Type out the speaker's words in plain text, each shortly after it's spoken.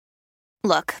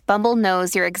Look, Bumble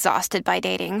knows you're exhausted by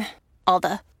dating. All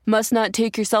the, must not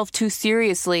take yourself too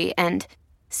seriously, and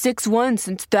 6'1"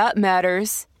 since that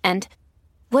matters. And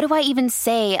what do I even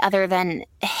say other than,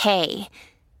 hey?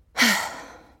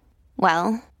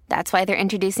 Well, that's why they're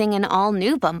introducing an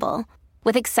all-new Bumble,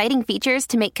 with exciting features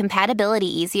to make compatibility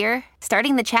easier,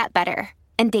 starting the chat better,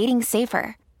 and dating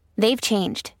safer. They've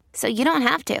changed, so you don't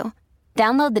have to.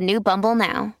 Download the new Bumble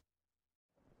now.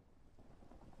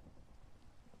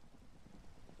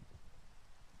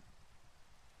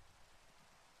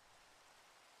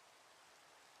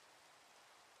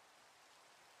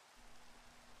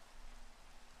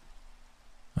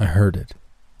 I heard it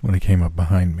when it came up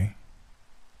behind me.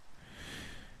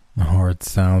 The hard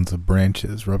sounds of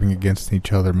branches rubbing against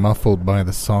each other, muffled by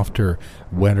the softer,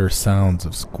 wetter sounds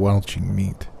of squelching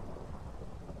meat.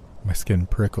 My skin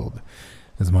prickled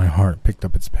as my heart picked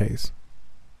up its pace.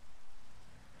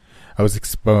 I was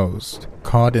exposed,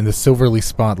 caught in the silvery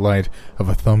spotlight of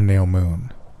a thumbnail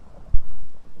moon.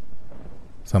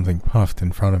 Something puffed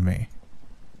in front of me,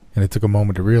 and it took a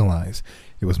moment to realize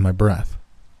it was my breath.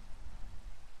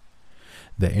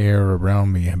 The air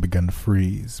around me had begun to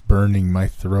freeze, burning my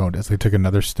throat as I took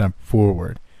another step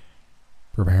forward,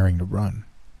 preparing to run.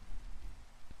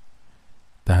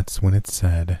 That's when it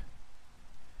said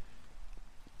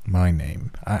my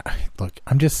name. Look,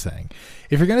 I'm just saying,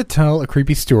 if you're going to tell a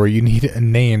creepy story, you need a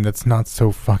name that's not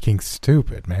so fucking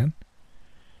stupid, man.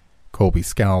 Colby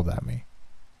scowled at me.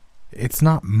 It's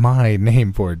not my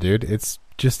name for it, dude. It's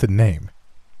just a name.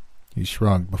 He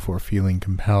shrugged before feeling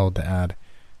compelled to add,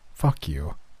 fuck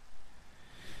you.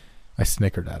 I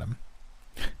snickered at him.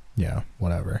 Yeah,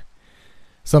 whatever.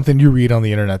 Something you read on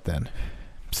the internet then.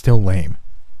 Still lame.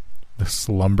 The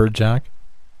Slumberjack?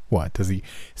 What, does he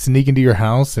sneak into your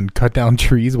house and cut down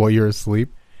trees while you're asleep?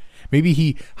 Maybe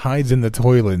he hides in the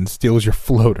toilet and steals your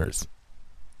floaters.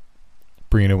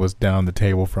 Brina was down the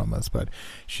table from us, but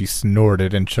she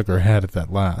snorted and shook her head at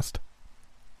that last.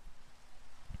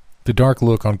 The dark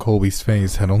look on Colby's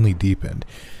face had only deepened,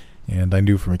 and I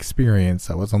knew from experience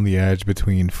I was on the edge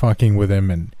between fucking with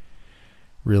him and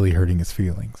really hurting his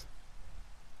feelings.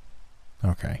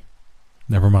 Okay,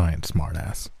 never mind,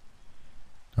 smartass.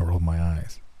 I rolled my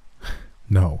eyes.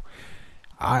 No,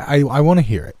 I want to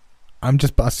hear it. I'm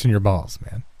just busting your balls,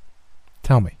 man.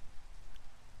 Tell me.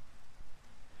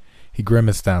 He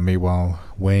grimaced at me while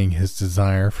weighing his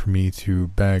desire for me to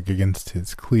beg against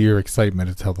his clear excitement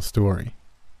to tell the story.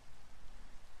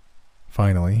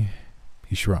 Finally,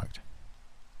 he shrugged.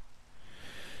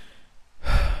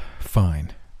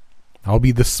 Fine. I'll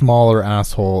be the smaller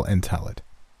asshole and tell it.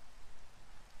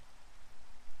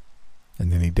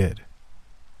 And then he did.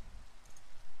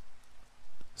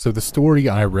 So the story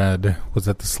I read was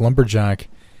that the Slumberjack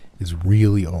is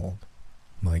really old.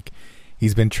 Like,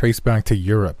 he's been traced back to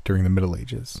Europe during the Middle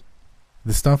Ages.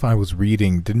 The stuff I was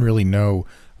reading didn't really know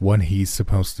what he's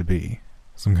supposed to be.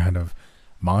 Some kind of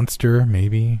monster,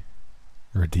 maybe?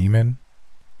 Or a demon?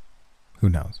 Who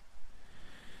knows?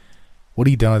 What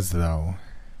he does, though,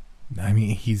 I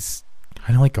mean, he's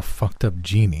kind of like a fucked up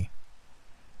genie.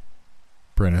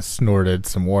 Brenna snorted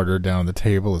some water down the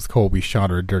table as Colby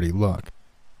shot her a dirty look.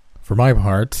 For my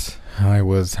part, I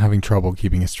was having trouble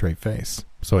keeping a straight face,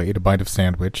 so I ate a bite of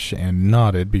sandwich and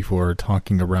nodded before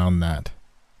talking around that.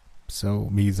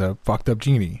 So he's a fucked up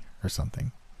genie or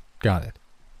something. Got it.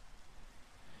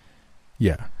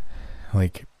 Yeah,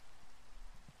 like,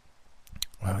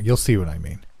 well, you'll see what I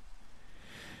mean.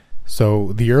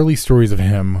 So the early stories of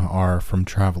him are from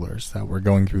travelers that were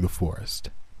going through the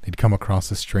forest. They'd come across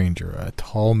a stranger, a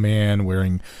tall man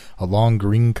wearing a long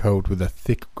green coat with a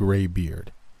thick gray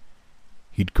beard.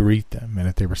 He'd greet them, and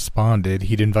if they responded,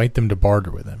 he'd invite them to barter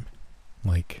with him,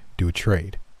 like do a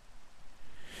trade.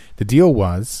 The deal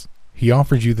was, he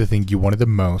offered you the thing you wanted the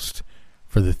most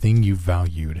for the thing you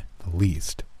valued the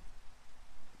least.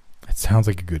 It sounds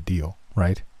like a good deal,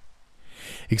 right?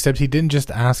 Except he didn't just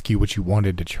ask you what you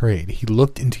wanted to trade. He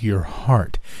looked into your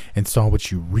heart and saw what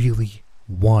you really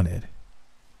wanted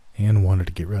and wanted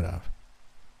to get rid of.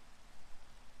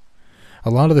 A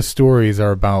lot of the stories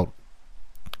are about,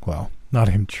 well, not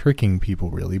him tricking people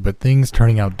really, but things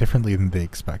turning out differently than they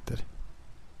expected.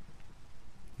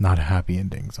 Not happy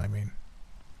endings, I mean.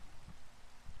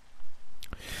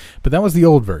 But that was the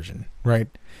old version, right?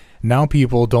 Now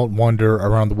people don't wander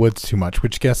around the woods too much,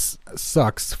 which guess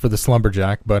sucks for the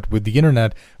Slumberjack, but with the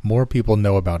internet, more people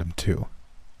know about him too.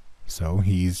 So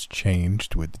he's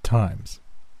changed with the times.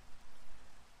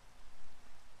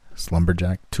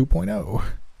 Slumberjack 2.0.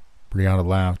 Brianna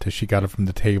laughed as she got up from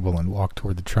the table and walked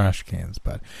toward the trash cans,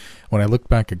 but when I looked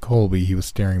back at Colby, he was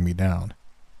staring me down.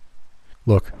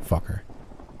 Look, fucker.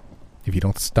 If you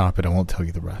don't stop it, I won't tell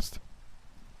you the rest.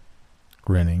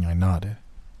 Grinning, I nodded.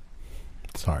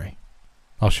 Sorry.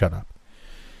 I'll shut up.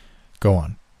 Go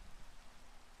on.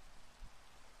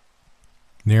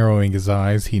 Narrowing his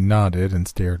eyes, he nodded and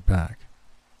stared back.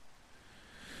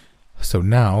 So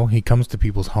now he comes to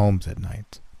people's homes at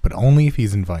night, but only if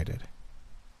he's invited.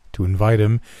 To invite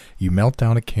him, you melt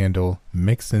down a candle,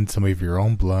 mix in some of your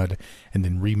own blood, and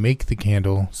then remake the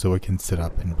candle so it can sit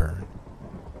up and burn.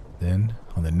 Then,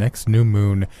 on the next new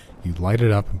moon, you light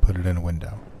it up and put it in a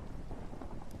window.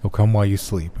 He'll come while you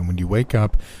sleep, and when you wake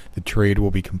up, the trade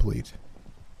will be complete.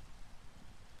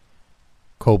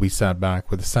 Colby sat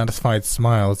back with a satisfied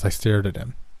smile as I stared at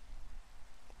him.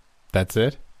 That's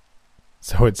it?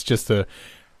 So it's just a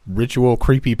ritual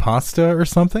creepypasta or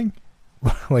something?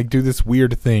 Like, do this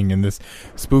weird thing and this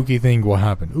spooky thing will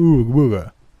happen. Ooh,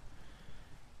 wooga.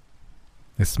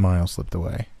 His smile slipped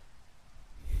away.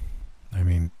 I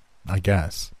mean, I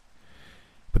guess.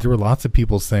 But there were lots of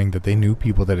people saying that they knew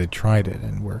people that had tried it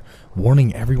and were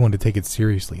warning everyone to take it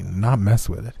seriously and not mess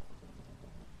with it.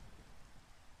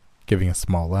 Giving a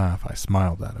small laugh, I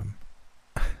smiled at him.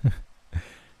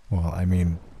 Well, I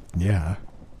mean, yeah,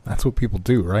 that's what people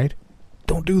do, right?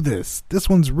 Don't do this. This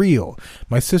one's real.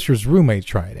 My sister's roommate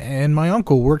tried, and my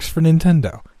uncle works for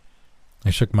Nintendo. I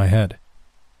shook my head.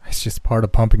 It's just part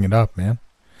of pumping it up, man.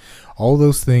 All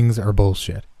those things are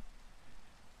bullshit.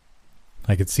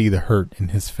 I could see the hurt in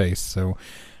his face, so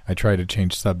I tried to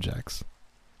change subjects.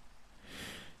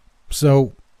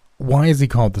 So, why is he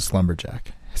called the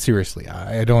Slumberjack? Seriously,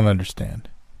 I don't understand.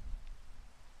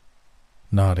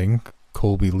 Nodding,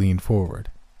 Colby leaned forward.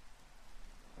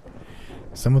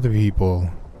 Some of the people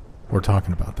were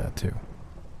talking about that too.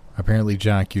 Apparently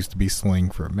Jack used to be slang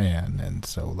for a man, and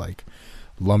so, like,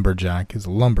 lumberjack is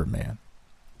a lumberman.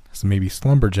 So maybe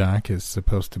slumberjack is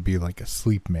supposed to be like a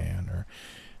sleep man or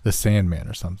the Sandman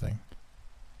or something.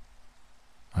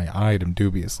 I eyed him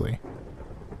dubiously.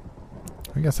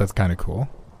 I guess that's kind of cool.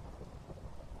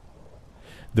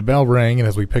 The bell rang, and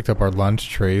as we picked up our lunch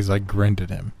trays, I grinned at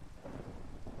him.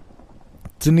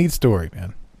 It's a neat story,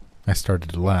 man. I started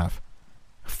to laugh.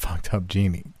 Fucked up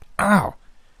genie. Ow!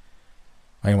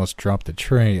 I almost dropped the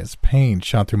tray as pain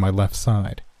shot through my left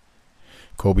side.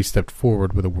 Colby stepped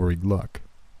forward with a worried look.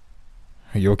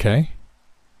 Are you okay?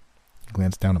 He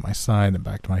glanced down at my side and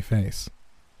back to my face.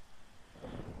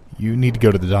 You need to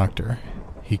go to the doctor.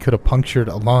 He could have punctured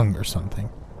a lung or something.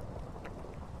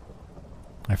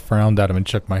 I frowned at him and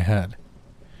shook my head.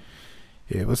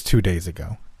 It was 2 days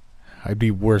ago. I'd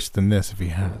be worse than this if he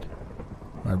had.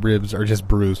 My ribs are just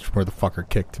bruised from where the fucker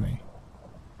kicked me.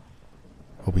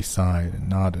 Colby sighed and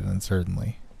nodded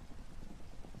uncertainly.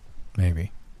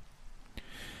 Maybe.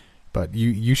 But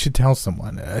you should tell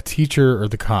someone, a teacher or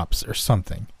the cops or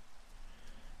something.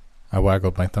 I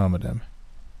waggled my thumb at him.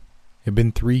 It had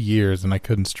been 3 years and I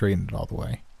couldn't straighten it all the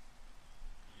way.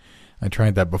 I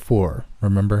tried that before,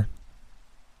 remember?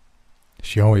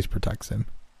 She always protects him,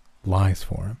 lies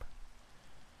for him.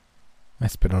 I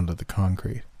spit onto the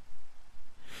concrete.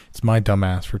 It's my dumb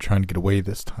ass for trying to get away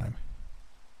this time.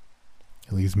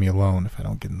 It leaves me alone if I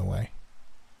don't get in the way.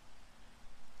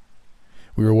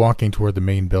 We were walking toward the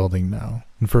main building now,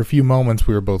 and for a few moments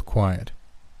we were both quiet.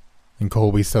 And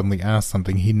Colby suddenly asked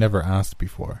something he'd never asked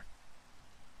before.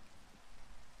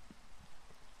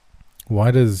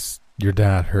 Why does your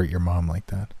dad hurt your mom like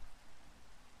that?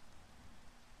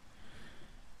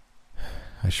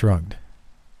 I shrugged.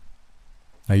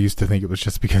 I used to think it was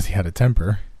just because he had a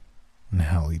temper. And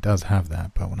hell, he does have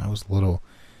that, but when I was little,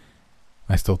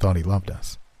 I still thought he loved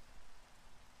us.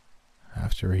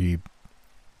 After he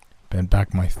bent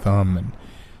back my thumb and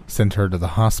sent her to the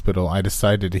hospital, I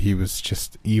decided he was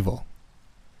just evil.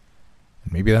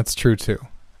 And maybe that's true too.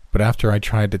 But after I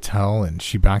tried to tell and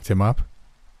she backed him up,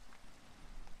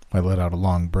 I let out a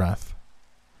long breath.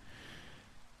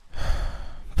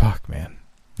 Fuck, man.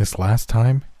 This last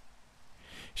time,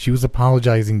 she was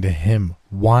apologizing to him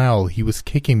while he was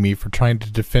kicking me for trying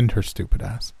to defend her stupid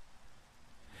ass.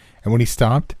 And when he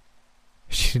stopped,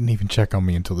 she didn't even check on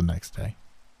me until the next day.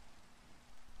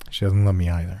 She doesn't love me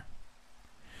either.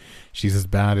 She's as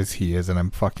bad as he is, and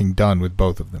I'm fucking done with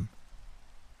both of them.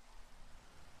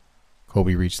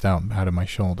 Colby reached out and patted my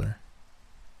shoulder.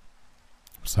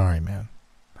 I'm sorry, man.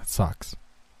 That sucks.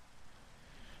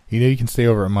 You know you can stay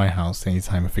over at my house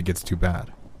anytime if it gets too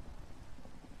bad.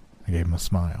 I gave him a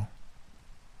smile.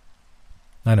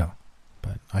 I know,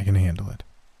 but I can handle it.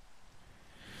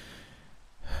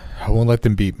 I won't let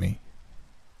them beat me.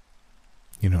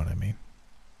 You know what I mean.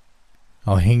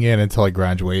 I'll hang in until I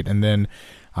graduate, and then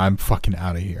I'm fucking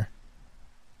out of here.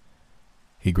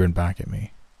 He grinned back at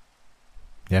me.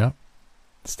 Yeah,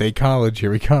 state college,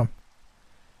 here we come.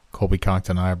 Colby cocked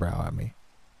an eyebrow at me.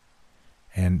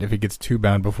 And if it gets too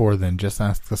bad before then, just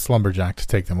ask the slumberjack to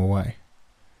take them away.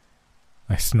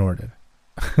 I snorted.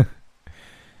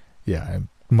 Yeah, I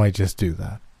might just do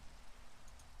that.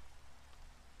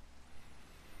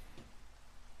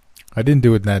 I didn't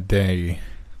do it that day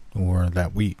or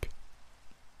that week.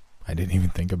 I didn't even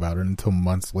think about it until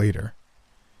months later.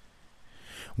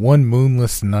 One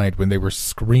moonless night when they were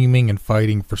screaming and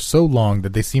fighting for so long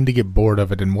that they seemed to get bored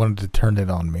of it and wanted to turn it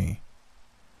on me.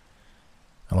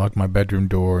 I locked my bedroom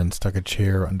door and stuck a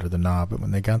chair under the knob, but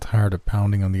when they got tired of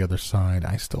pounding on the other side,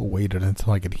 I still waited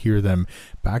until I could hear them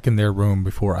back in their room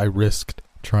before I risked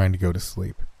trying to go to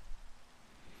sleep.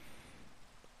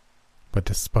 But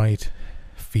despite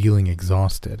feeling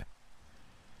exhausted,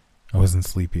 I wasn't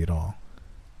sleepy at all.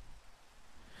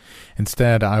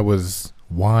 Instead, I was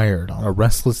wired on a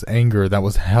restless anger that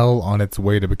was hell on its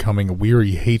way to becoming a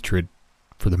weary hatred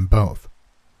for them both.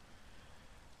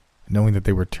 Knowing that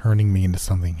they were turning me into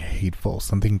something hateful,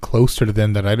 something closer to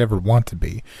them that I'd ever want to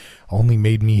be, only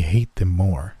made me hate them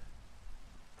more.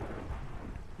 It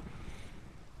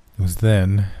was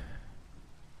then,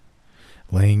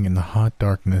 laying in the hot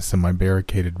darkness in my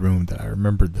barricaded room, that I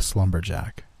remembered the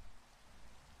slumberjack.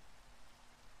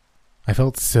 I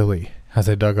felt silly as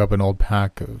I dug up an old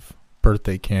pack of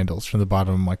birthday candles from the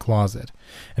bottom of my closet,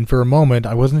 and for a moment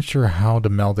I wasn't sure how to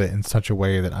melt it in such a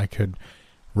way that I could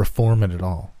reform it at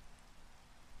all.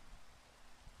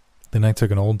 Then I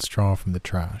took an old straw from the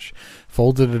trash,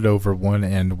 folded it over one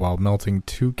end while melting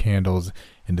 2 candles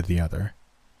into the other.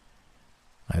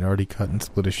 I had already cut and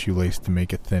split a shoelace to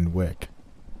make a thin wick,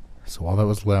 so all that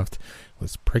was left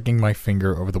was pricking my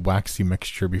finger over the waxy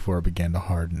mixture before it began to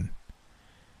harden.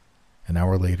 An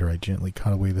hour later, I gently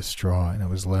cut away the straw, and I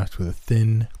was left with a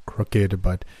thin, crooked,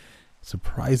 but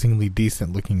surprisingly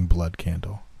decent-looking blood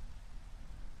candle.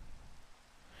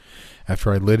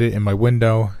 After I lit it in my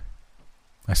window,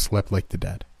 I slept like the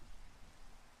dead.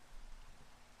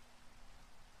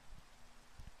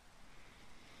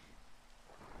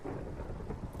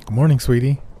 "Good morning,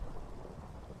 sweetie."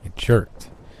 It jerked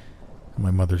in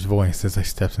my mother's voice as I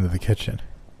stepped into the kitchen.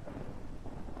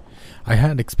 I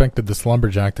hadn't expected the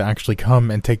slumberjack to actually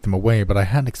come and take them away, but I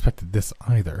hadn't expected this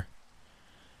either.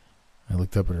 I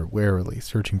looked up at her warily,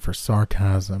 searching for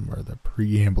sarcasm or the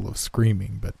preamble of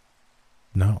screaming, but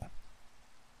no.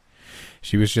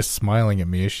 She was just smiling at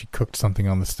me as she cooked something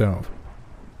on the stove.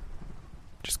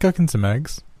 "Just cooking some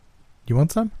eggs. You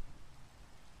want some?"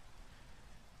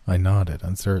 I nodded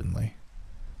uncertainly.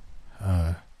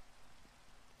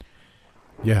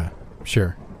 Yeah,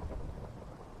 sure."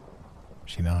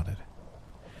 She nodded.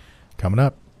 "Coming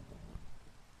up."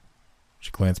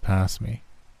 She glanced past me.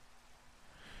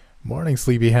 "Morning,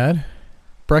 sleepyhead.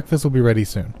 Breakfast will be ready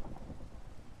soon."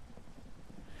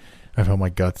 I felt my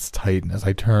guts tighten as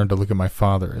I turned to look at my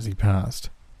father as he passed.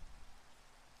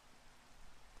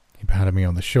 He patted me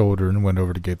on the shoulder and went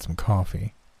over to get some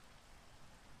coffee.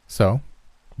 "So,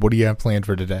 what do you have planned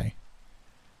for today?"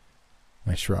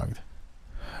 I shrugged.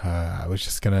 I was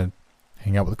just gonna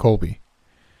hang out with Colby.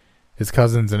 His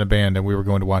cousin's in a band and we were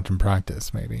going to watch him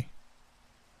practice, maybe."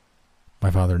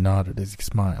 My father nodded as he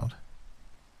smiled.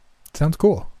 "Sounds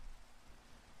cool."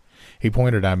 He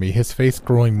pointed at me, his face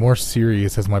growing more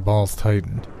serious as my balls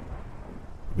tightened.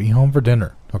 "Be home for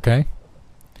dinner, okay?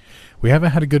 We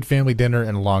haven't had a good family dinner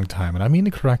in a long time, and I mean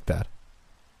to correct that."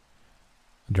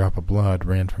 A drop of blood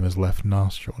ran from his left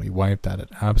nostril, and he wiped at it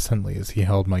absently as he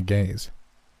held my gaze.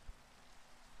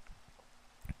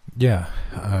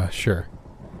 "Yeah, sure."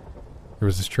 There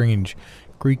was a strange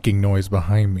creaking noise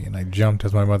behind me, and I jumped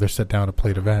as my mother set down a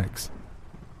plate of eggs.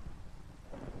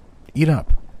 "Eat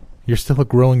up. You're still a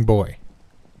growing boy."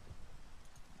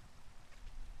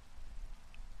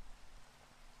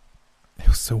 It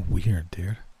was so weird,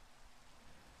 dude.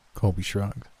 Colby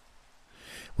shrugged.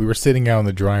 We were sitting out in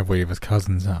the driveway of his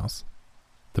cousin's house.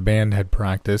 The band had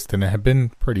practiced, and it had been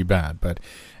pretty bad, but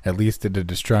at least it had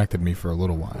distracted me for a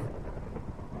little while.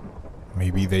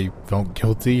 Maybe they felt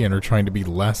guilty and are trying to be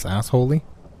less assholey?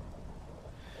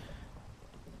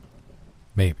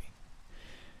 Maybe.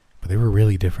 But they were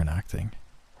really different acting.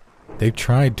 They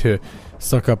tried to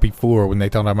suck up before when they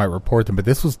thought I might report them, but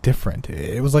this was different.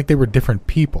 It was like they were different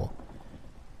people.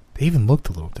 They even looked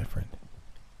a little different.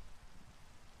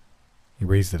 He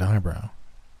raised an eyebrow.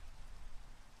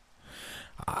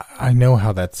 I know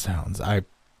how that sounds. I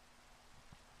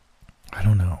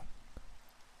don't know.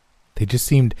 They just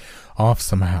seemed off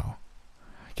somehow.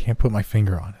 I can't put my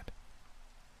finger on it.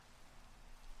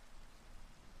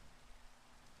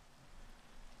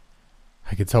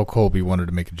 I could tell Colby wanted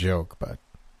to make a joke, but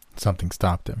something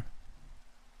stopped him.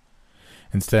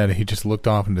 Instead, he just looked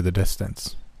off into the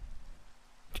distance,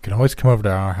 You can always come over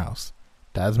to our house.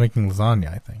 Dad's making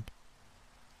lasagna, I think.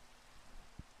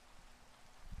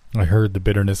 I heard the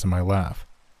bitterness in my laugh.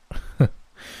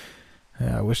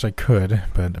 Yeah, I wish I could,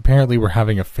 but apparently we're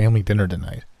having a family dinner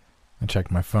tonight. I checked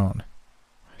my phone.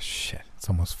 Shit, it's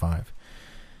almost 5.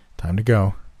 Time to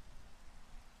go.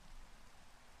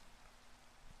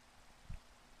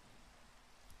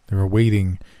 They were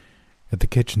waiting at the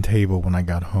kitchen table when I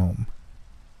got home.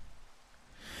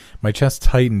 My chest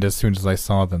tightened as soon as I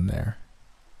saw them there.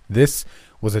 This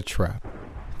was a trap.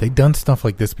 They'd done stuff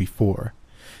like this before.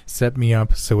 Set me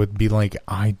up so it'd be like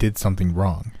I did something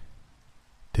wrong.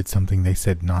 Did something they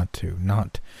said not to.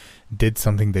 Not did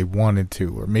something they wanted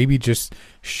to. Or maybe just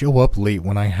show up late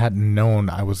when I hadn't known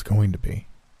I was going to be.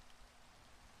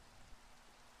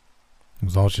 It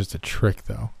was all just a trick,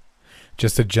 though.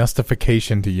 Just a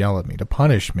justification to yell at me, to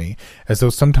punish me, as though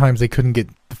sometimes they couldn't get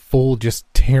the full just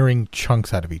tearing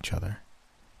chunks out of each other.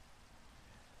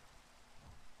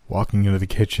 Walking into the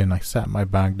kitchen, I sat my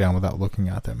bag down without looking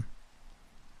at them.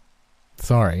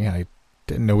 Sorry, I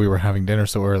didn't know we were having dinner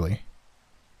so early.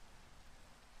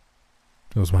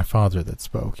 It was my father that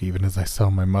spoke, even as I saw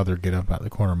my mother get up out of the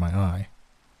corner of my eye.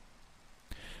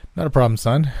 Not a problem,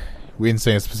 son. We didn't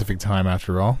say a specific time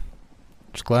after all.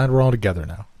 Just glad we're all together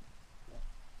now.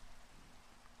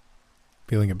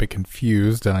 Feeling a bit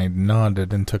confused, I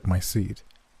nodded and took my seat.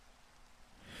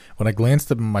 When I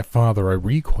glanced up at my father, I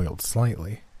recoiled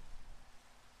slightly.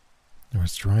 There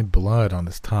was dried blood on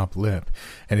his top lip,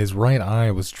 and his right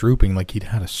eye was drooping like he'd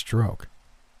had a stroke.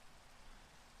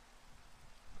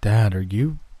 Dad, are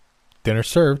you... Dinner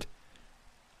served.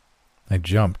 I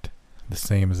jumped, the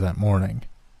same as that morning.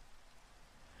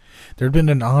 There had been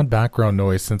an odd background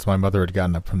noise since my mother had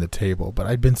gotten up from the table, but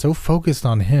I'd been so focused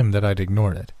on him that I'd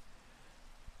ignored it.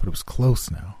 But it was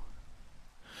close now.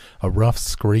 A rough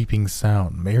scraping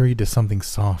sound married to something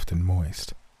soft and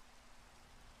moist.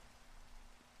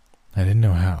 I didn't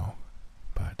know how,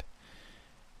 but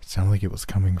it sounded like it was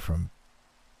coming from...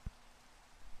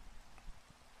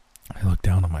 I looked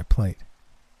down on my plate.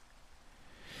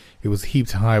 It was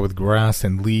heaped high with grass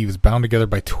and leaves bound together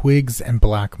by twigs and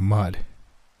black mud.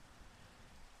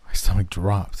 My stomach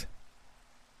dropped.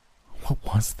 What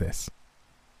was this?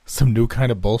 Some new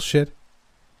kind of bullshit?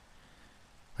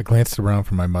 I glanced around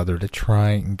for my mother to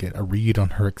try and get a read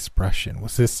on her expression.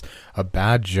 Was this a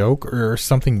bad joke or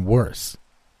something worse?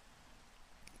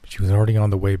 But she was already on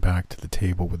the way back to the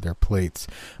table with their plates,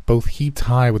 both heaped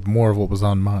high with more of what was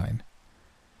on mine.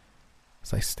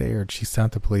 As I stared, she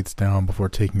sat the plates down before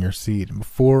taking her seat, and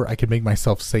before I could make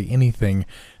myself say anything,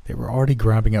 they were already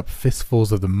grabbing up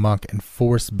fistfuls of the muck and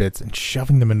force bits and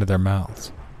shoving them into their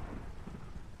mouths.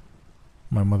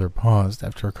 My mother paused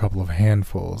after a couple of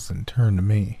handfuls and turned to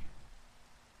me.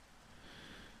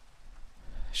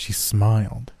 She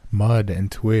smiled, mud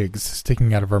and twigs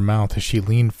sticking out of her mouth as she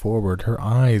leaned forward, her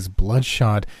eyes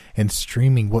bloodshot and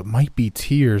streaming what might be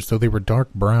tears, though they were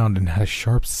dark brown and had a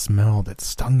sharp smell that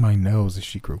stung my nose as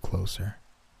she grew closer.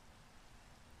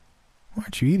 "What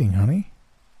aren't you eating, honey?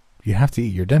 You have to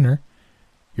eat your dinner.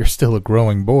 You're still a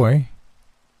growing boy."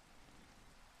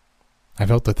 I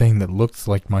felt the thing that looked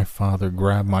like my father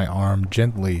grab my arm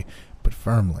gently but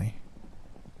firmly.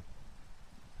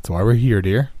 "That's why we're here,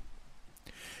 dear.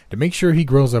 To make sure he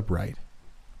grows up right."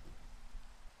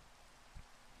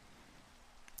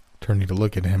 Turning to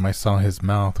look at him, I saw his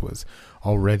mouth was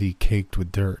already caked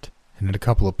with dirt, and in a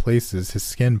couple of places his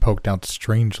skin poked out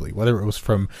strangely, whether it was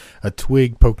from a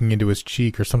twig poking into his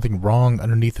cheek or something wrong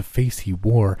underneath the face he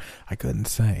wore, I couldn't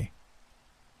say.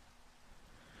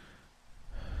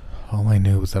 All I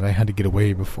knew was that I had to get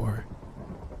away before.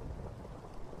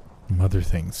 The mother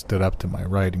thing stood up to my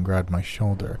right and grabbed my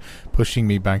shoulder, pushing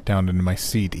me back down into my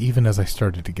seat even as I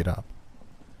started to get up.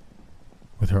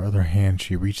 With her other hand,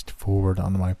 she reached forward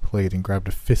on my plate and grabbed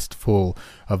a fistful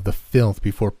of the filth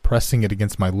before pressing it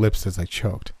against my lips as I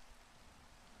choked.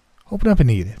 "Open up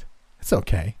and eat it. It's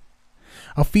okay.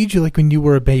 I'll feed you like when you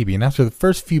were a baby, and after the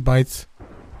first few bites,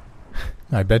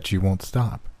 I bet you won't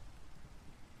stop."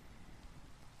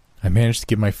 I managed to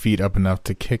get my feet up enough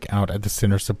to kick out at the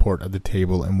center support of the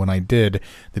table, and when I did,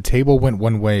 the table went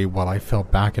one way while I fell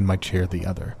back in my chair the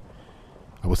other.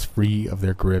 I was free of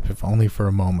their grip, if only for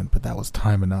a moment, but that was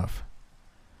time enough.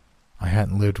 I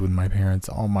hadn't lived with my parents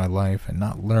all my life and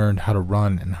not learned how to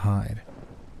run and hide.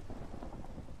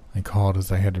 I called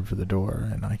as I headed for the door,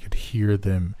 and I could hear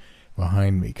them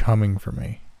behind me coming for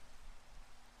me.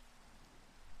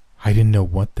 I didn't know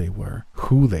what they were,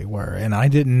 who they were, and I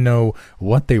didn't know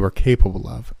what they were capable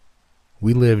of.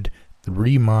 We lived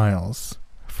 3 miles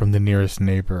from the nearest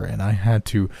neighbor, and I had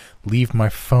to leave my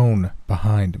phone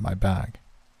behind in my bag.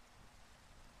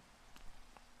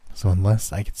 So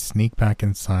unless I could sneak back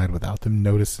inside without them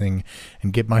noticing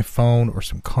and get my phone or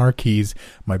some car keys,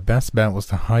 my best bet was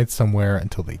to hide somewhere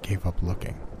until they gave up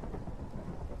looking.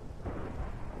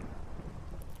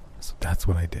 So that's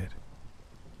what I did.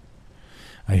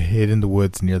 I hid in the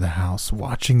woods near the house,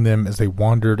 watching them as they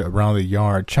wandered around the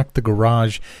yard, checked the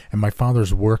garage and my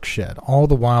father's work shed, all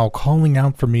the while calling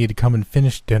out for me to come and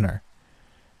finish dinner.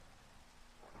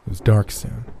 It was dark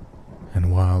soon,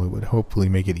 and while it would hopefully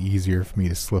make it easier for me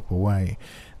to slip away,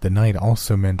 the night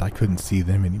also meant I couldn't see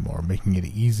them anymore, making it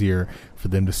easier for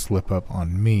them to slip up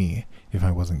on me if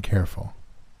I wasn't careful.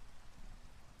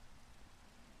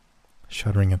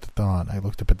 Shuddering at the thought, I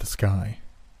looked up at the sky.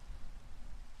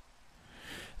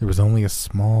 There was only a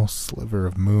small sliver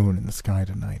of moon in the sky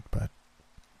tonight, but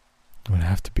it would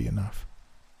have to be enough.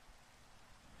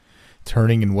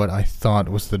 Turning in what I thought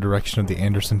was the direction of the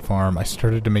Anderson farm, I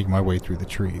started to make my way through the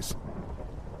trees.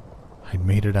 I'd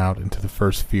made it out into the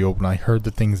first field when I heard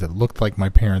the things that looked like my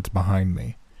parents behind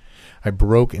me. I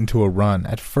broke into a run,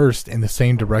 at first in the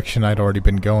same direction I'd already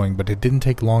been going, but it didn't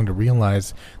take long to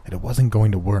realize that it wasn't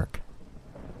going to work.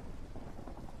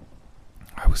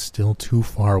 I was still too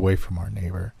far away from our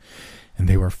neighbor, and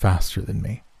they were faster than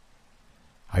me.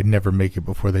 I'd never make it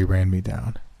before they ran me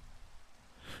down.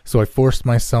 So I forced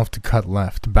myself to cut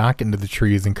left, back into the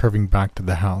trees and curving back to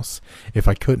the house. If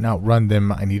I couldn't outrun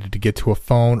them, I needed to get to a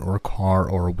phone or a car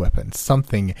or a weapon.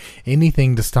 Something,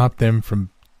 anything to stop them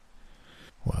from,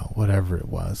 well, whatever it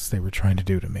was they were trying to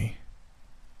do to me.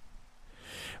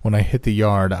 When I hit the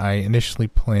yard, I initially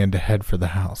planned to head for the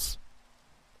house.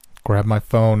 Grab my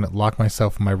phone, lock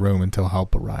myself in my room until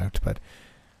help arrived, but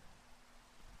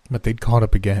they'd caught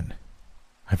up again.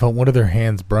 I felt one of their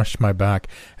hands brush my back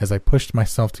as I pushed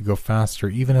myself to go faster,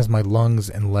 even as my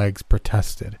lungs and legs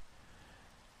protested.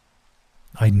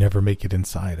 I'd never make it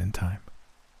inside in time.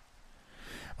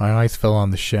 My eyes fell on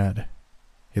the shed.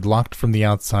 It locked from the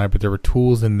outside, but there were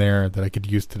tools in there that I could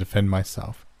use to defend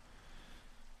myself.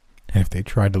 And if they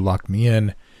tried to lock me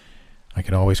in, I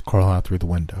could always crawl out through the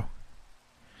window.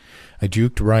 I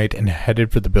juked right and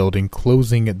headed for the building,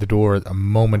 closing the door a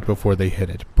moment before they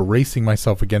hit it. Bracing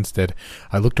myself against it,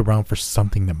 I looked around for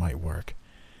something that might work.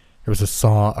 There was a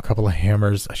saw, a couple of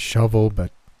hammers, a shovel,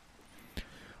 but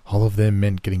all of them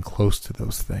meant getting close to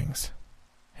those things.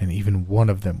 And even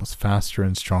one of them was faster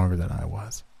and stronger than I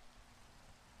was.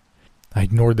 I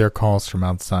ignored their calls from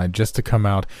outside just to come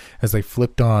out as I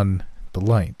flipped on the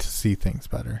light to see things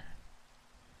better.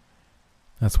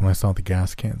 That's when I saw the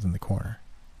gas cans in the corner.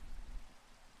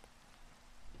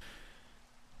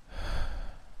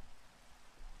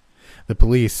 The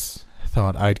police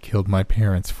thought I'd killed my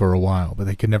parents for a while, but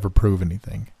they could never prove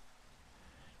anything.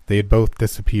 They had both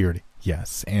disappeared,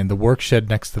 yes, and the work shed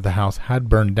next to the house had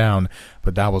burned down,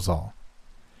 but that was all.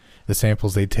 The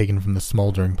samples they'd taken from the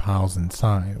smoldering piles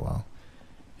inside, well,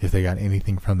 if they got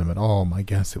anything from them at all, my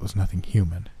guess it was nothing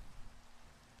human.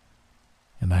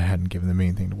 And I hadn't given them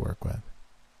anything to work with.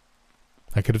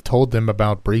 I could have told them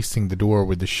about bracing the door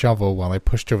with the shovel while I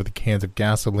pushed over the cans of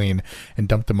gasoline and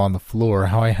dumped them on the floor,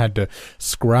 how I had to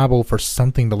scrabble for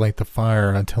something to light the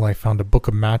fire until I found a book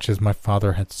of matches my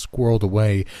father had squirreled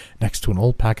away next to an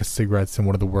old pack of cigarettes in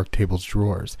one of the work table's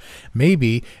drawers.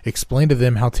 Maybe explain to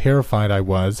them how terrified I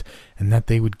was and that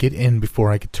they would get in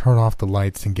before I could turn off the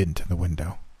lights and get into the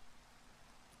window.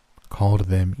 Call to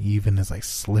them even as I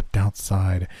slipped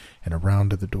outside and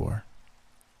around to the door.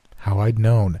 How I'd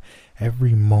known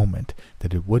every moment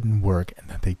that it wouldn't work and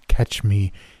that they'd catch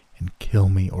me and kill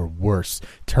me, or worse,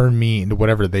 turn me into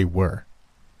whatever they were.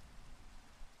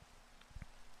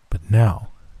 But now,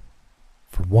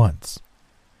 for once,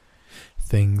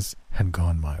 things had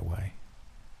gone my way.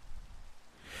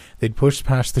 They'd pushed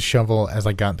past the shovel as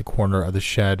I got in the corner of the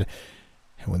shed,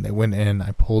 and when they went in,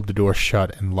 I pulled the door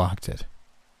shut and locked it.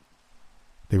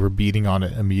 They were beating on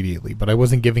it immediately, but I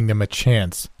wasn't giving them a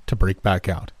chance to break back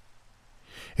out.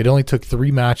 It only took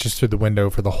 3 matches through the window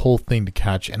for the whole thing to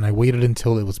catch, and I waited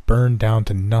until it was burned down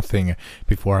to nothing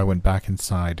before I went back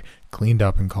inside, cleaned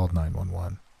up, and called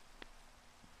 911.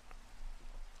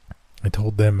 I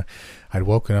told them I'd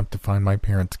woken up to find my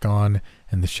parents gone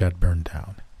and the shed burned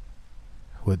down.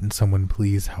 Wouldn't someone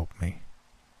please help me?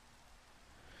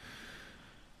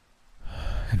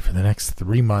 And for the next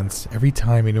 3 months, every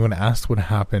time anyone asked what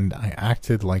happened, I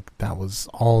acted like that was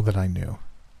all that I knew.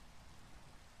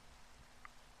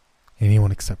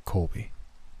 Anyone except Colby.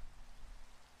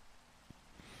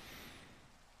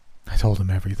 I told him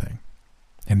everything.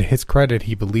 And to his credit,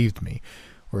 he believed me,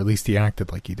 or at least he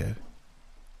acted like he did.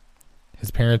 His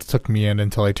parents took me in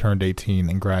until I turned 18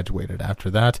 and graduated.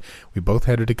 After that, we both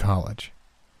headed to college.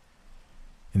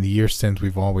 In the years since,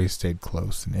 we've always stayed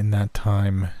close, and in that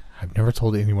time, I've never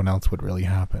told anyone else what really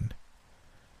happened.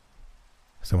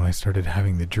 So when I started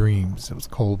having the dreams, it was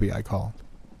Colby I called.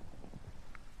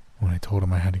 When I told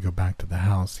him I had to go back to the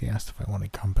house, he asked if I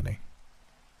wanted company.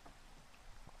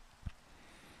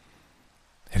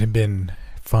 It had been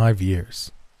 5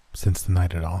 years since the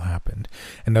night it all happened,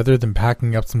 and other than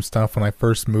packing up some stuff when I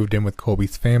first moved in with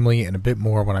Colby's family and a bit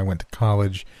more when I went to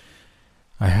college,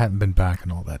 I hadn't been back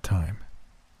in all that time.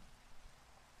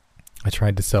 I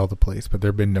tried to sell the place, but there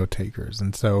had been no takers,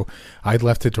 and so I'd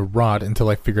left it to rot until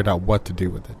I figured out what to do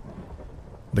with it.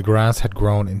 The grass had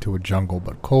grown into a jungle,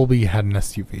 but Colby had an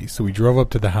SUV, so we drove up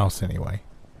to the house anyway.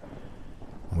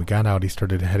 When we got out, he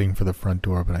started heading for the front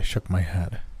door, but I shook my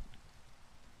head.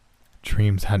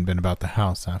 Dreams hadn't been about the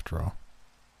house, after all.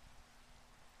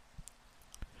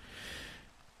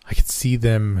 I could see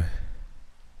them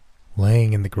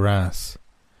laying in the grass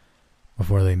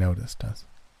before they noticed us.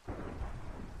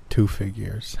 2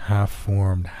 figures,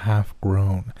 half-formed,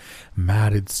 half-grown,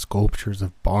 matted sculptures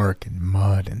of bark and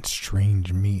mud and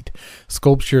strange meat.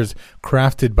 Sculptures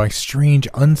crafted by strange,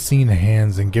 unseen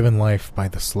hands and given life by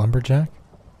the slumberjack?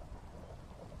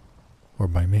 Or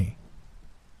by me?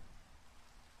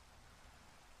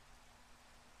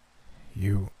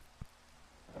 You're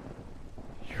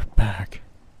back.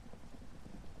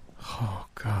 Oh,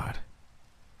 God.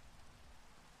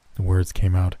 The words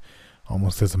came out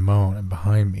almost as a moan, and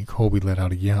behind me, Colby let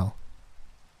out a yell.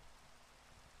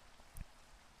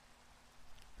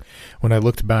 When I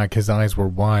looked back, his eyes were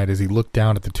wide as he looked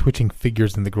down at the twitching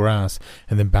figures in the grass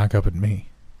and then back up at me.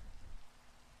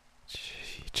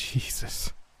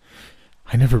 Jesus.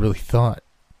 I never really thought.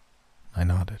 I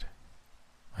nodded.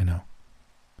 I know.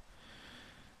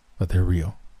 But they're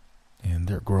real, and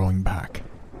they're growing back.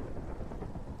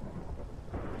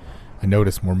 I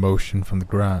noticed more motion from the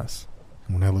grass,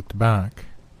 and when I looked back,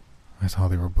 I saw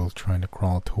they were both trying to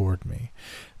crawl toward me,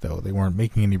 though they weren't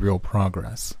making any real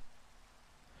progress.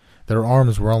 Their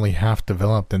arms were only half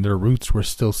developed, and their roots were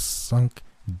still sunk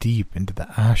deep into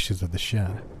the ashes of the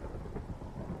shed.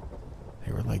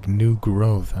 They were like new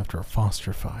growth after a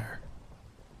foster fire,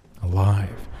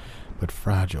 alive but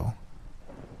fragile.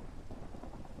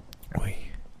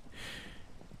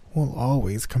 We'll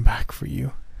always come back for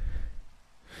you.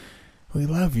 We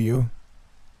love you.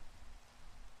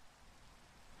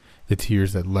 The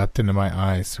tears that leapt into my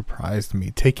eyes surprised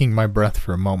me, taking my breath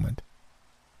for a moment.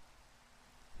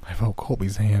 I felt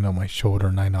Colby's hand on my shoulder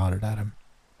and I nodded at him.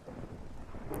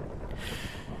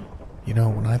 You know,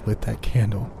 when I lit that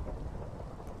candle,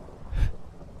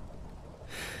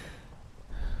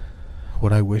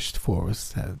 what I wished for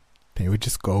was that they would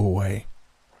just go away.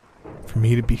 For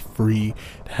me to be free,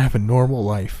 to have a normal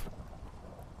life.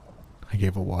 I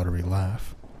gave a watery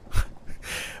laugh.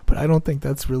 But I don't think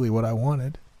that's really what I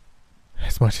wanted.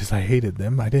 As much as I hated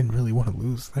them, I didn't really want to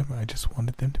lose them. I just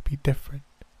wanted them to be different.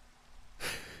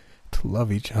 To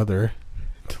love each other.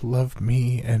 To love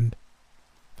me, and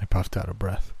I puffed out a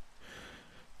breath.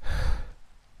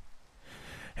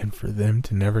 And for them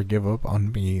to never give up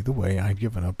on me the way I'd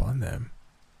given up on them.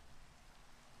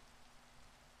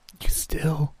 You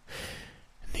still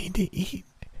need to eat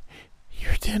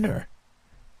your dinner.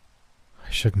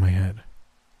 I shook my head.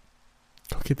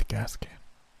 Go get the gas can.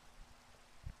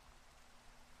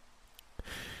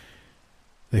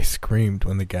 They screamed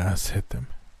when the gas hit them.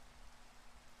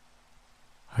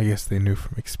 I guess they knew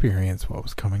from experience what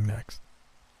was coming next.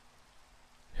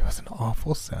 It was an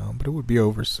awful sound, but it would be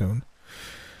over soon.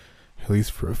 At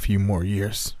least for a few more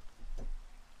years.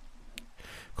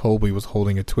 Colby was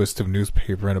holding a twist of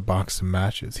newspaper and a box of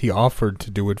matches. He offered to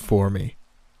do it for me.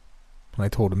 I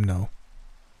told him no.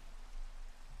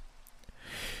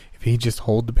 If he'd just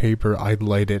hold the paper, I'd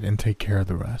light it and take care of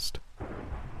the rest.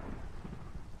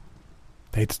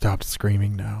 They'd stopped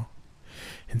screaming now.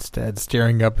 Instead,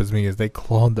 staring up at me as they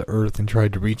clawed the earth and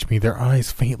tried to reach me, their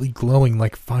eyes faintly glowing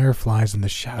like fireflies in the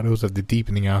shadows of the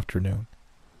deepening afternoon.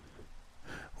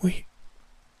 We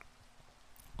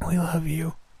love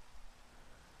you.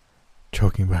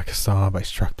 Choking back a sob, I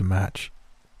struck the match.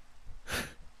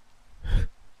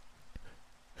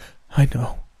 I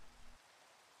know.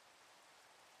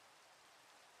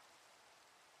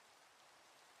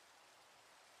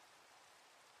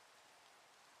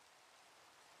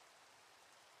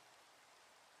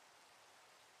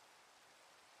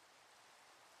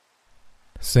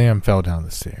 Sam fell down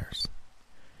the stairs.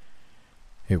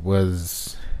 It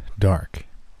was dark,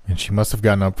 and she must have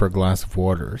gotten up for a glass of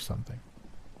water or something.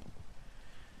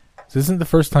 This isn't the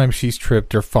first time she's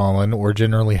tripped or fallen or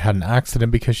generally had an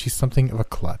accident because she's something of a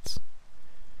klutz.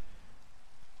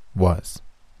 Was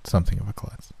something of a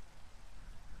klutz.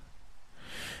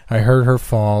 I heard her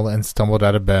fall and stumbled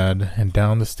out of bed and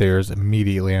down the stairs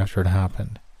immediately after it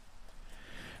happened.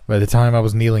 By the time I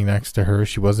was kneeling next to her,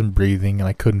 she wasn't breathing and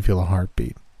I couldn't feel a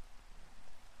heartbeat.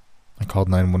 I called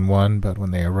 911, but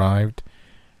when they arrived,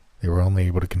 they were only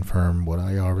able to confirm what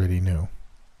I already knew.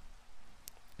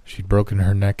 She'd broken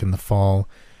her neck in the fall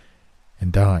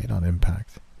and died on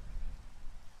impact.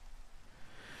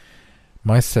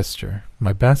 My sister,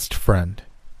 my best friend,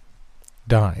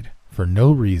 died for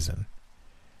no reason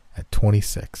at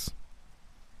 26.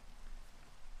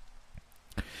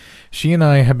 She and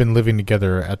I had been living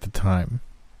together at the time.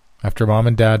 After Mom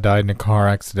and Dad died in a car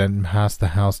accident and passed the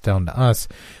house down to us,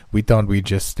 we thought we'd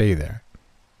just stay there.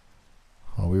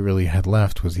 All we really had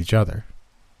left was each other,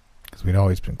 because we'd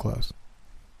always been close.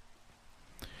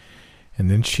 And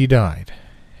then she died,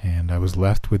 and I was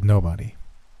left with nobody.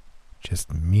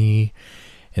 Just me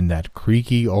in that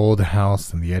creaky old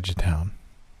house on the edge of town.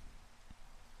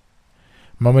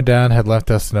 Mom and Dad had left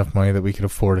us enough money that we could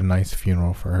afford a nice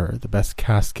funeral for her, the best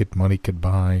casket money could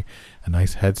buy, a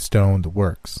nice headstone, the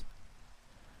works.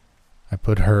 I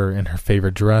put her in her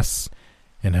favorite dress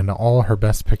and had all her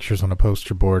best pictures on a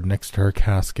poster board next to her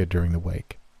casket during the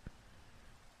wake.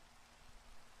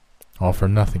 All for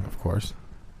nothing, of course.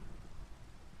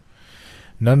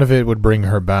 None of it would bring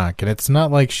her back, and it's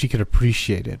not like she could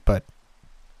appreciate it, but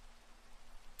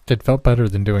it felt better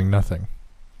than doing nothing.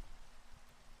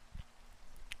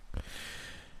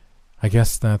 I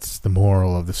guess that's the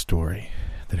moral of the story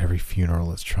that every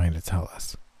funeral is trying to tell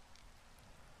us.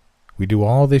 We do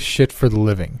all this shit for the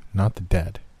living, not the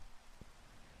dead.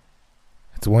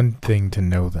 It's one thing to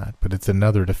know that, but it's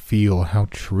another to feel how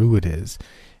true it is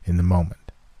in the moment.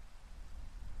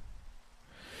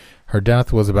 Her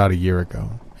death was about a year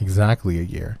ago. Exactly a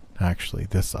year, actually,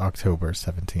 this October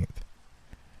 17th.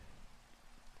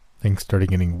 Things started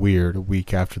getting weird a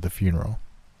week after the funeral.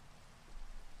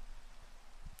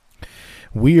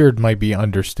 Weird might be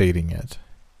understating it.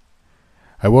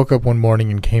 I woke up one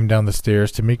morning and came down the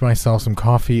stairs to make myself some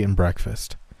coffee and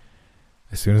breakfast.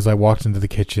 As soon as I walked into the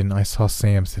kitchen, I saw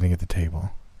Sam sitting at the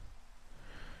table.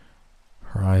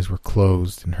 Her eyes were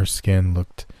closed and her skin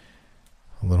looked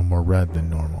a little more red than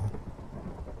normal.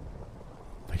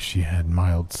 Like she had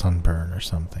mild sunburn or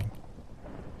something.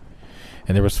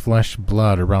 And there was flesh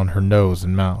blood around her nose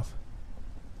and mouth.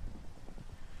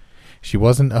 She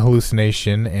wasn't a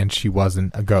hallucination and she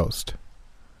wasn't a ghost.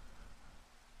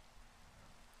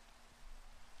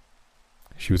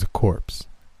 She was a corpse.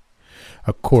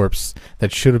 A corpse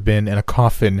that should have been in a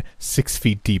coffin 6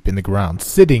 feet deep in the ground,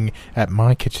 sitting at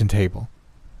my kitchen table.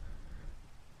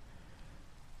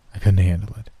 I couldn't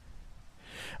handle it.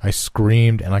 I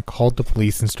screamed and I called the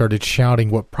police and started shouting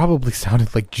what probably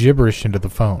sounded like gibberish into the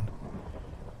phone.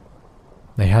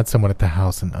 They had someone at the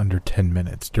house in under 10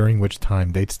 minutes, during which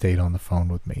time they'd stayed on the phone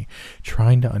with me,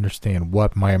 trying to understand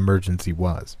what my emergency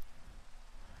was.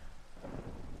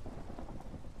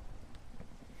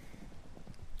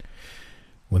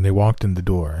 When they walked in the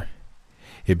door,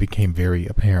 it became very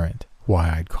apparent why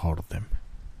I'd called them.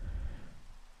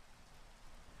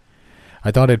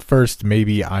 I thought at first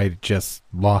maybe I'd just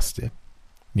lost it,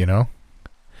 you know?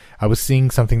 I was seeing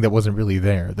something that wasn't really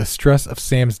there. The stress of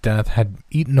Sam's death had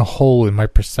eaten a hole in my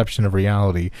perception of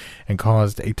reality and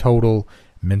caused a total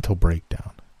mental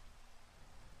breakdown.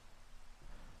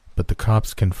 But the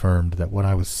cops confirmed that what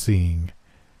I was seeing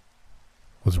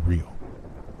was real.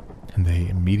 And they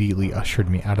immediately ushered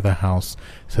me out of the house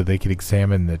so they could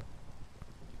examine the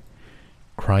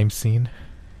crime scene,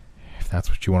 if that's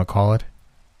what you want to call it.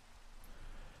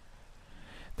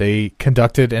 They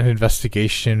conducted an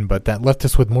investigation, but that left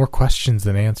us with more questions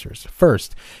than answers.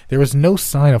 First, there was no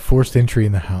sign of forced entry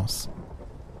in the house.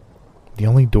 The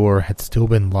only door had still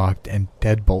been locked and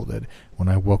deadbolted when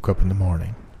I woke up in the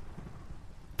morning.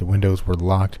 The windows were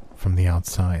locked from the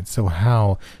outside, so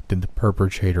how did the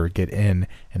perpetrator get in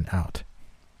and out?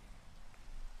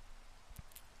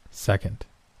 Second,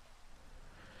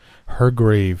 her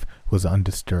grave was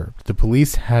undisturbed. The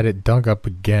police had it dug up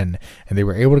again, and they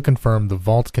were able to confirm the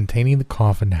vault containing the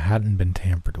coffin hadn't been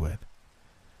tampered with.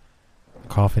 The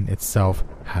coffin itself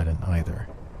hadn't either.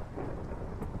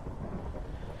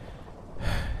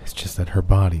 It's just that her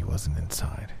body wasn't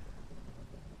inside.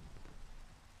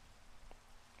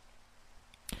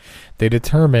 They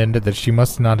determined that she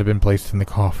must not have been placed in the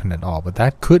coffin at all, but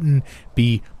that couldn't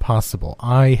be possible.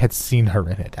 I had seen her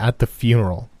in it at the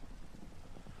funeral.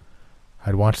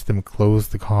 I'd watched them close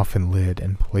the coffin lid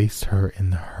and place her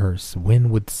in the hearse. When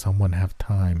would someone have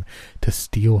time to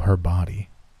steal her body?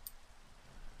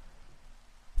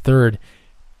 Third,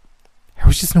 there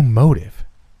was just no motive.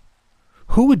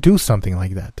 Who would do something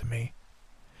like that to me?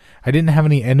 I didn't have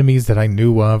any enemies that I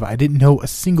knew of. I didn't know a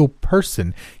single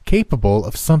person capable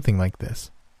of something like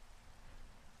this.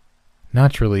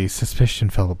 Naturally, suspicion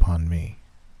fell upon me.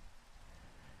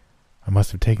 I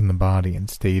must have taken the body and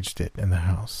staged it in the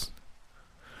house.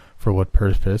 For what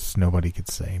purpose, nobody could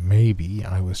say. Maybe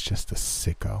I was just a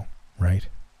sicko, right?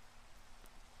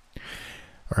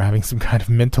 Or having some kind of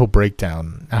mental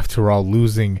breakdown, after all,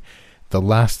 losing the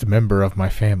last member of my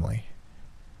family.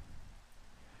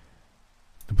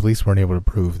 The police weren't able to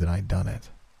prove that I'd done it,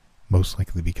 most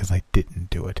likely because I didn't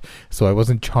do it, so I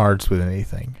wasn't charged with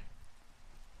anything.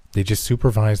 They just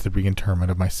supervised the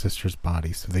reinterment of my sister's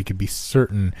body so they could be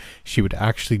certain she would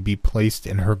actually be placed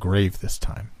in her grave this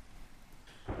time.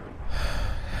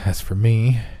 As for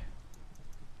me,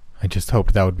 I just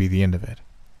hoped that would be the end of it.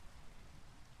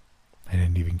 I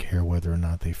didn't even care whether or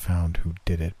not they found who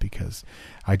did it because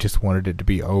I just wanted it to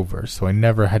be over so I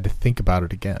never had to think about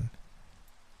it again.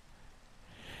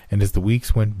 And as the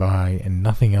weeks went by and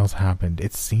nothing else happened,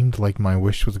 it seemed like my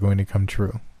wish was going to come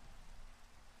true.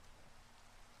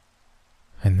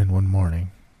 And then one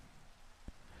morning,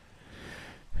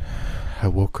 I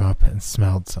woke up and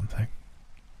smelled something.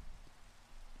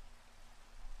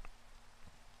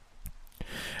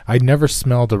 I'd never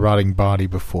smelled a rotting body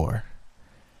before,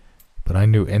 but I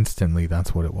knew instantly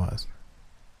that's what it was.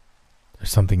 There's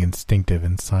something instinctive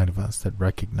inside of us that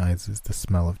recognizes the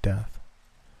smell of death.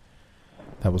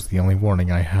 That was the only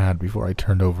warning I had before I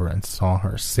turned over and saw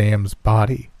her. Sam's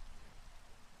body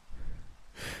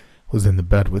was in the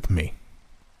bed with me.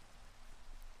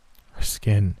 Her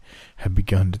skin had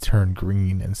begun to turn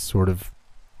green and sort of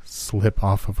slip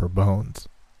off of her bones.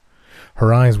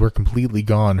 Her eyes were completely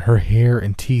gone. Her hair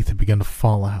and teeth had begun to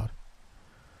fall out.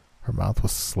 Her mouth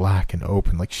was slack and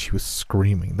open like she was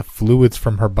screaming. The fluids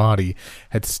from her body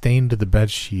had stained the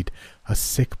bedsheet a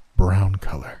sick brown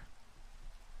color.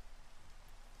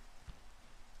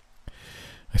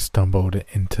 I stumbled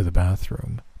into the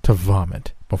bathroom to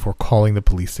vomit before calling the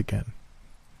police again.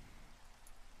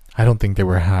 I don't think they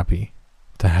were happy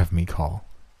to have me call.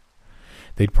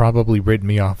 They'd probably written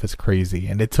me off as crazy,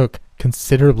 and it took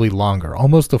considerably longer,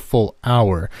 almost a full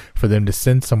hour, for them to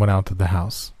send someone out to the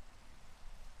house.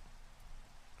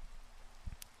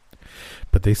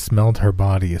 But they smelled her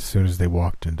body as soon as they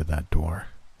walked into that door,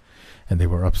 and they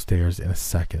were upstairs in a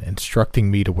second, instructing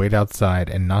me to wait outside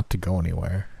and not to go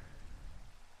anywhere.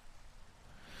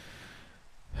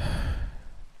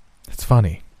 It's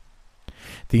funny.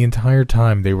 The entire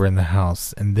time they were in the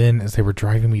house, and then as they were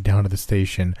driving me down to the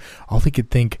station, all they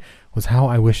could think was how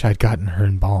I wish I'd gotten her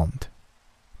embalmed.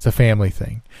 It's a family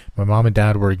thing. My mom and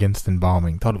dad were against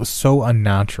embalming, thought it was so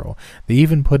unnatural. They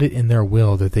even put it in their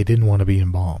will that they didn't want to be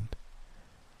embalmed.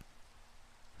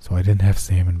 So I didn't have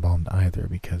Sam embalmed either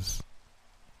because,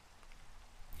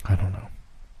 I don't know.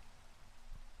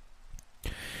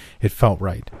 It felt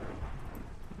right.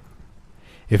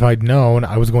 If I'd known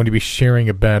I was going to be sharing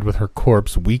a bed with her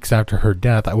corpse weeks after her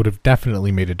death, I would have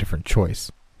definitely made a different choice.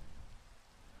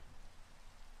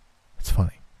 It's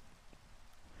funny.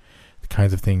 The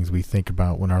kinds of things we think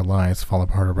about when our lives fall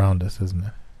apart around us, isn't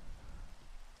it?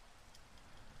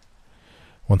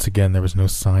 Once again, there was no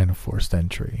sign of forced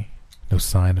entry, no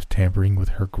sign of tampering with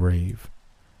her grave.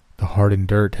 The hardened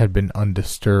dirt had been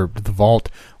undisturbed. The vault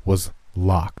was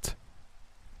locked.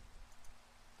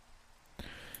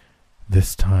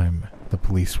 This time, the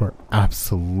police were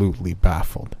absolutely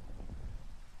baffled.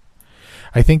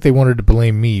 I think they wanted to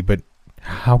blame me, but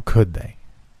how could they?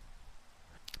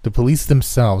 The police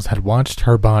themselves had watched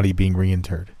her body being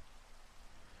reinterred.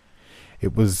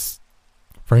 It was,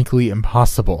 frankly,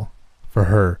 impossible for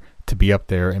her to be up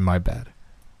there in my bed.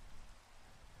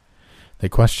 They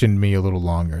questioned me a little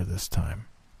longer this time.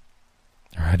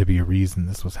 There had to be a reason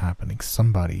this was happening.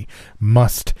 Somebody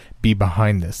must be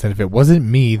behind this. And if it wasn't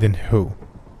me, then who?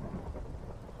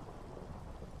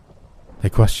 They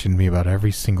questioned me about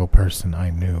every single person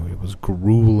I knew. It was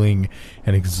grueling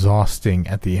and exhausting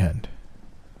at the end.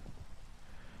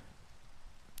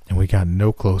 And we got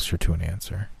no closer to an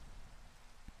answer.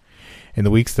 In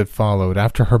the weeks that followed,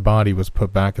 after her body was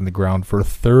put back in the ground for a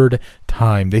third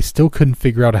time, they still couldn't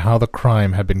figure out how the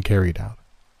crime had been carried out.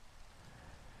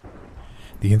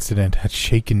 The incident had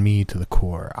shaken me to the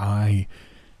core. I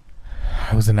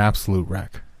was an absolute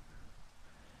wreck.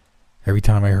 Every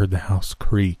time I heard the house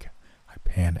creak, I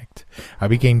panicked. I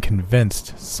became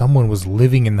convinced someone was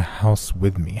living in the house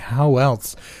with me. How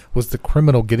else was the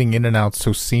criminal getting in and out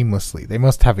so seamlessly? They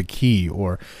must have a key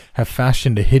or have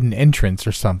fashioned a hidden entrance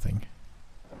or something.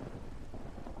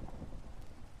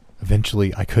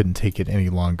 Eventually, I couldn't take it any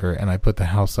longer, and I put the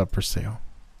house up for sale.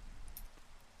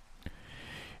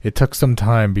 It took some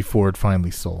time before it finally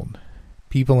sold.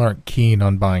 People aren't keen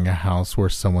on buying a house where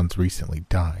someone's recently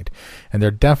died, and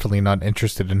they're definitely not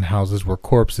interested in houses where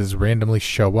corpses randomly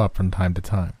show up from time to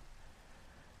time.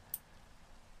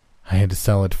 I had to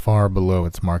sell it far below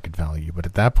its market value, but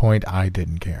at that point, I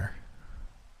didn't care.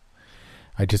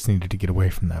 I just needed to get away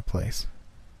from that place.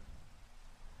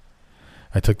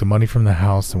 I took the money from the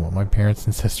house and what my parents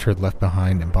and sister had left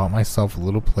behind and bought myself a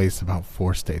little place about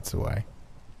 4 states away.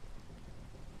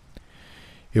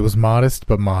 It was modest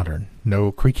but modern. No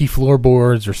creaky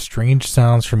floorboards or strange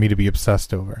sounds for me to be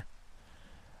obsessed over.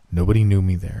 Nobody knew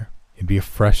me there. It'd be a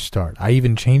fresh start. I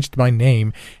even changed my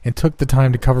name and took the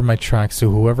time to cover my tracks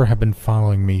so whoever had been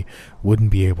following me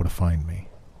wouldn't be able to find me.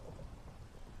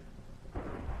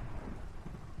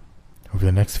 Over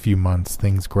the next few months,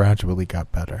 things gradually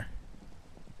got better.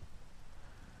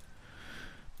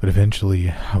 But eventually,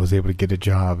 I was able to get a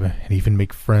job and even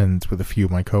make friends with a few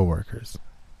of my coworkers.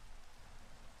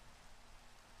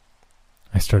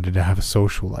 I started to have a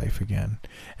social life again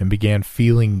and began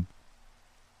feeling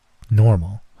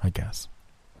normal, I guess.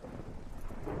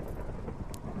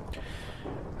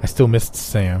 I still missed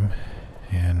Sam,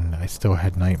 and I still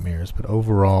had nightmares, but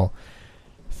overall,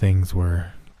 things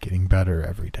were getting better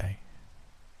every day.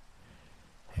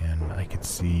 And I could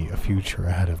see a future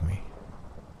ahead of me.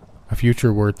 A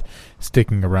future worth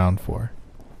sticking around for.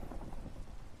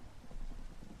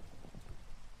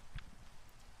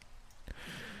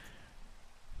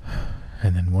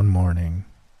 And then one morning,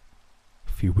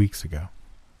 a few weeks ago,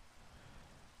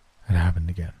 it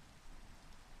happened again.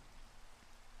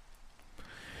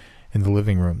 In the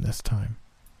living room this time.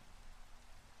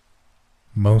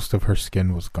 Most of her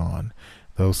skin was gone,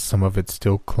 though some of it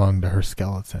still clung to her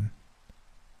skeleton.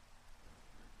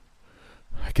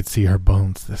 I could see her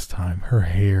bones this time. Her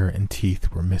hair and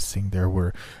teeth were missing. There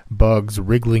were bugs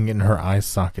wriggling in her eye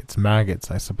sockets, maggots,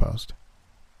 I supposed.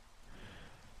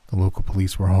 The local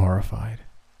police were horrified.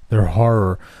 Their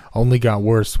horror only got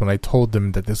worse when I told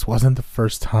them that this wasn't the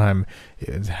first time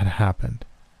it had happened.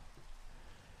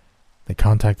 They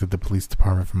contacted the police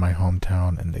department from my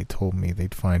hometown, and they told me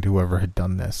they'd find whoever had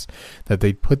done this, that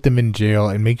they'd put them in jail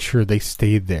and make sure they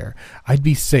stayed there. I'd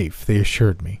be safe, they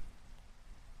assured me.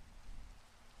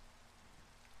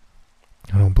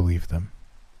 I don't believe them.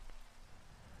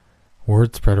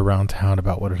 Word spread around town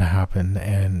about what had happened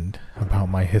and about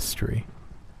my history.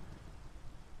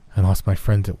 I lost my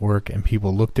friends at work and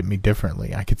people looked at me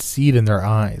differently. I could see it in their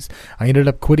eyes. I ended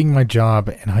up quitting my job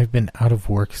and I've been out of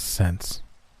work since.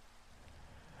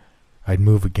 I'd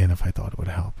move again if I thought it would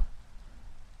help.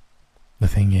 The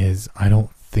thing is, I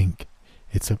don't think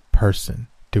it's a person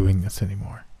doing this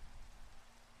anymore.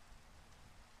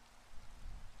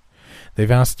 They've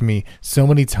asked me so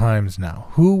many times now,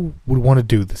 who would want to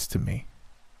do this to me?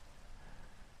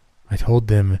 I told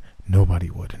them nobody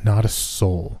would, not a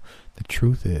soul. The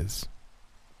truth is,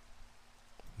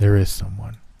 there is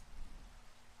someone.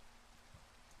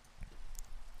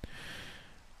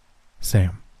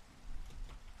 Sam.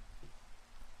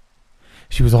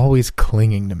 She was always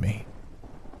clinging to me,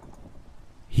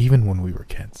 even when we were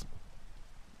kids.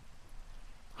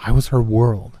 I was her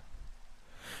world.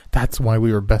 That's why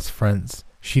we were best friends.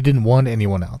 She didn't want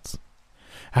anyone else.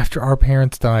 After our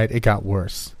parents died, it got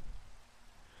worse.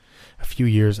 A few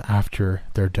years after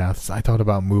their deaths, I thought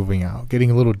about moving out, getting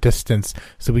a little distance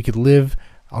so we could live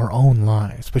our own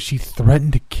lives. But she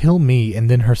threatened to kill me and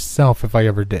then herself if I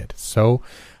ever did. So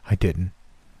I didn't.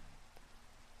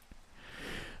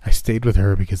 I stayed with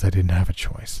her because I didn't have a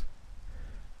choice.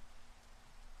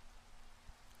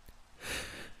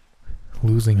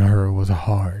 Losing her was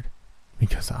hard.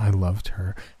 Because I loved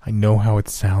her. I know how it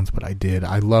sounds, but I did.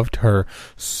 I loved her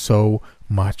so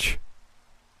much.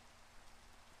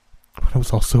 But it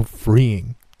was also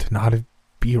freeing to not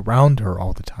be around her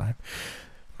all the time.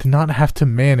 To not have to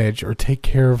manage or take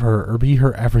care of her or be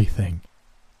her everything.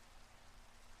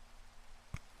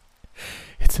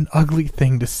 It's an ugly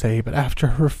thing to say, but after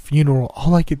her funeral,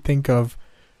 all I could think of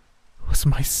was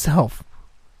myself.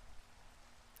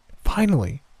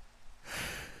 Finally.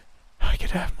 I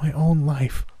could have my own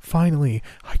life. Finally,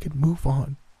 I could move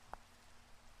on.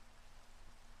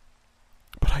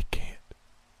 But I can't.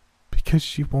 Because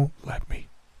she won't let me.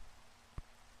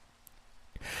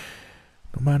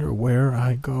 No matter where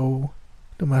I go,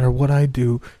 no matter what I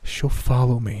do, she'll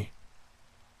follow me.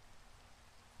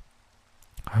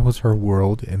 I was her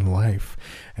world in life,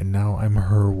 and now I'm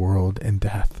her world in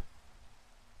death.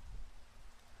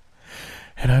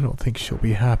 And I don't think she'll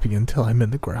be happy until I'm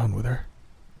in the ground with her.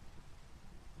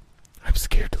 I'm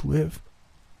scared to live.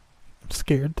 I'm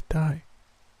scared to die.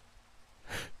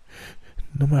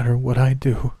 No matter what I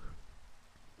do,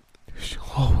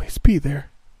 she'll always be there.